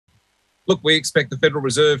Look, we expect the Federal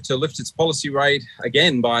Reserve to lift its policy rate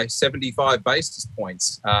again by 75 basis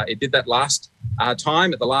points. It did that last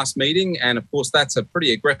time at the last meeting, and of course that's a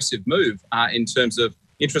pretty aggressive move in terms of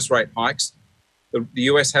interest rate hikes. The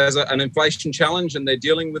US has an inflation challenge, and they're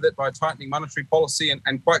dealing with it by tightening monetary policy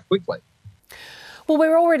and quite quickly. Well,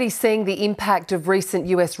 we're already seeing the impact of recent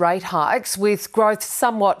US rate hikes, with growth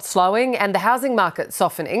somewhat slowing and the housing market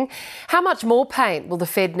softening. How much more pain will the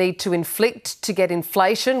Fed need to inflict to get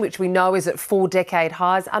inflation, which we know is at 4-decade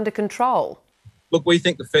highs, under control? Look, we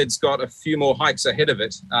think the Fed's got a few more hikes ahead of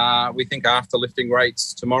it. We think after lifting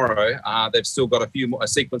rates tomorrow, they've still got a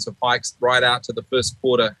sequence of hikes right out to the first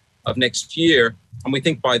quarter of next year. And we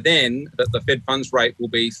think by then that the Fed funds rate will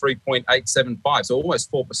be 3.875, so almost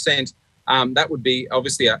 4%. That would be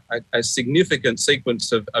obviously a significant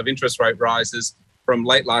sequence of interest rate rises from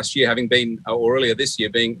late last year, having been, or earlier this year,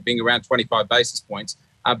 being around 25 basis points.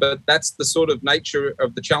 But that's the sort of nature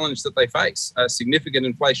of the challenge that they face, a significant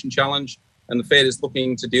inflation challenge, and the Fed is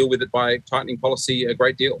looking to deal with it by tightening policy a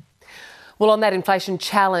great deal. Well, on that inflation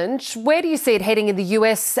challenge, where do you see it heading in the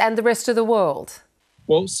US and the rest of the world?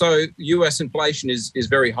 Well, so US inflation is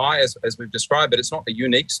very high, as we've described, but it's not a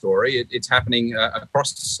unique story. It's happening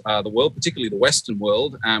across the world, particularly the Western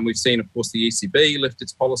world. We've seen, of course, the ECB lift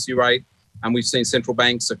its policy rate, and we've seen central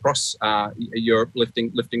banks across Europe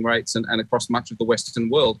lifting rates and across much of the Western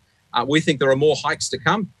world. We think there are more hikes to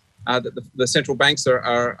come, that the central banks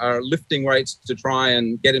are lifting rates to try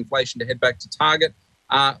and get inflation to head back to target.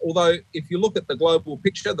 Although, if you look at the global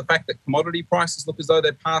picture, the fact that commodity prices look as though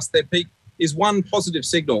they're past their peak is one positive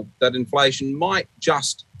signal that inflation might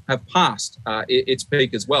just have passed its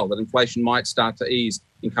peak as well, that inflation might start to ease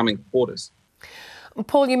in coming quarters.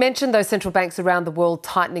 Paul, you mentioned those central banks around the world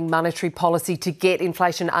tightening monetary policy to get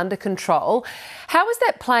inflation under control. How is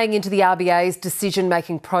that playing into the RBA's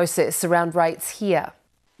decision-making process around rates here?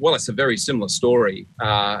 Well, it's a very similar story,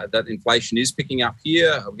 that inflation is picking up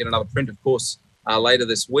here. We'll get another print, of course, later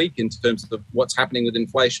this week in terms of what's happening with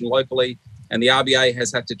inflation locally. And the RBA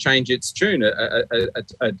has had to change its tune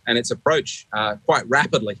and its approach quite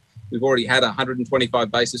rapidly. We've already had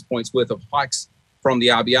 125 basis points worth of hikes from the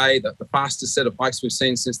RBA, the fastest set of hikes we've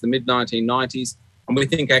seen since the mid-1990s. And we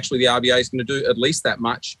think actually the RBA is going to do at least that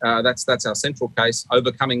much. That's our central case,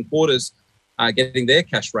 over coming quarters, getting their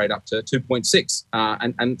cash rate up to 2.6.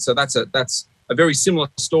 And so that's a very similar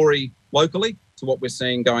story locally to what we're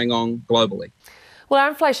seeing going on globally. Well, our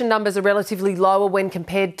inflation numbers are relatively lower when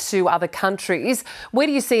compared to other countries. Where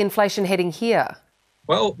do you see inflation heading here?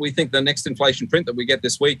 Well, we think the next inflation print that we get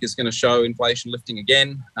this week is going to show inflation lifting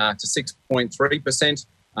again to 6.3%.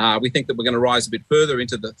 We think that we're going to rise a bit further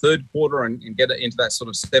into the third quarter and get it into that sort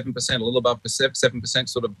of 7%, a little above the 7%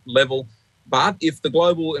 sort of level. But if the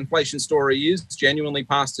global inflation story is genuinely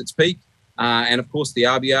past its peak, and of course the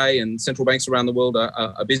RBA and central banks around the world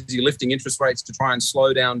are busy lifting interest rates to try and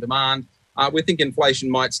slow down demand, we think inflation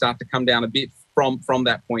might start to come down a bit from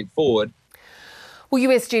that point forward. Well,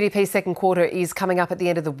 US GDP second quarter is coming up at the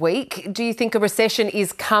end of the week. Do you think a recession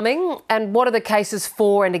is coming? And what are the cases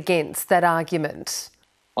for and against that argument?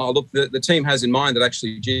 Oh, look, the team has in mind that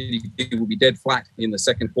actually GDP will be dead flat in the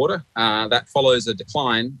second quarter. That follows a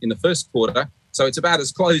decline in the first quarter. So it's about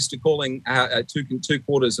as close to calling two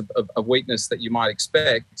quarters of weakness that you might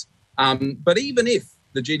expect. But even if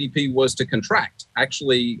the GDP was to contract,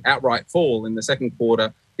 actually outright fall in the second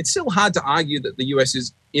quarter, it's still hard to argue that the US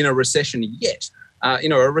is in a recession yet.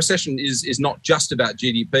 A recession is not just about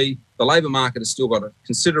GDP. The labour market has still got a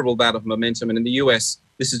considerable amount of momentum. And in the US,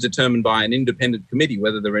 this is determined by an independent committee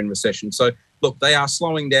whether they're in recession. So, look, they are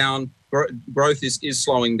slowing down. Growth is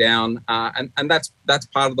slowing down. And that's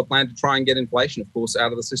part of the plan to try and get inflation, of course,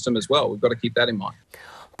 out of the system as well. We've got to keep that in mind.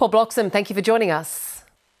 Paul Bloxham, thank you for joining us.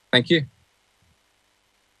 Thank you.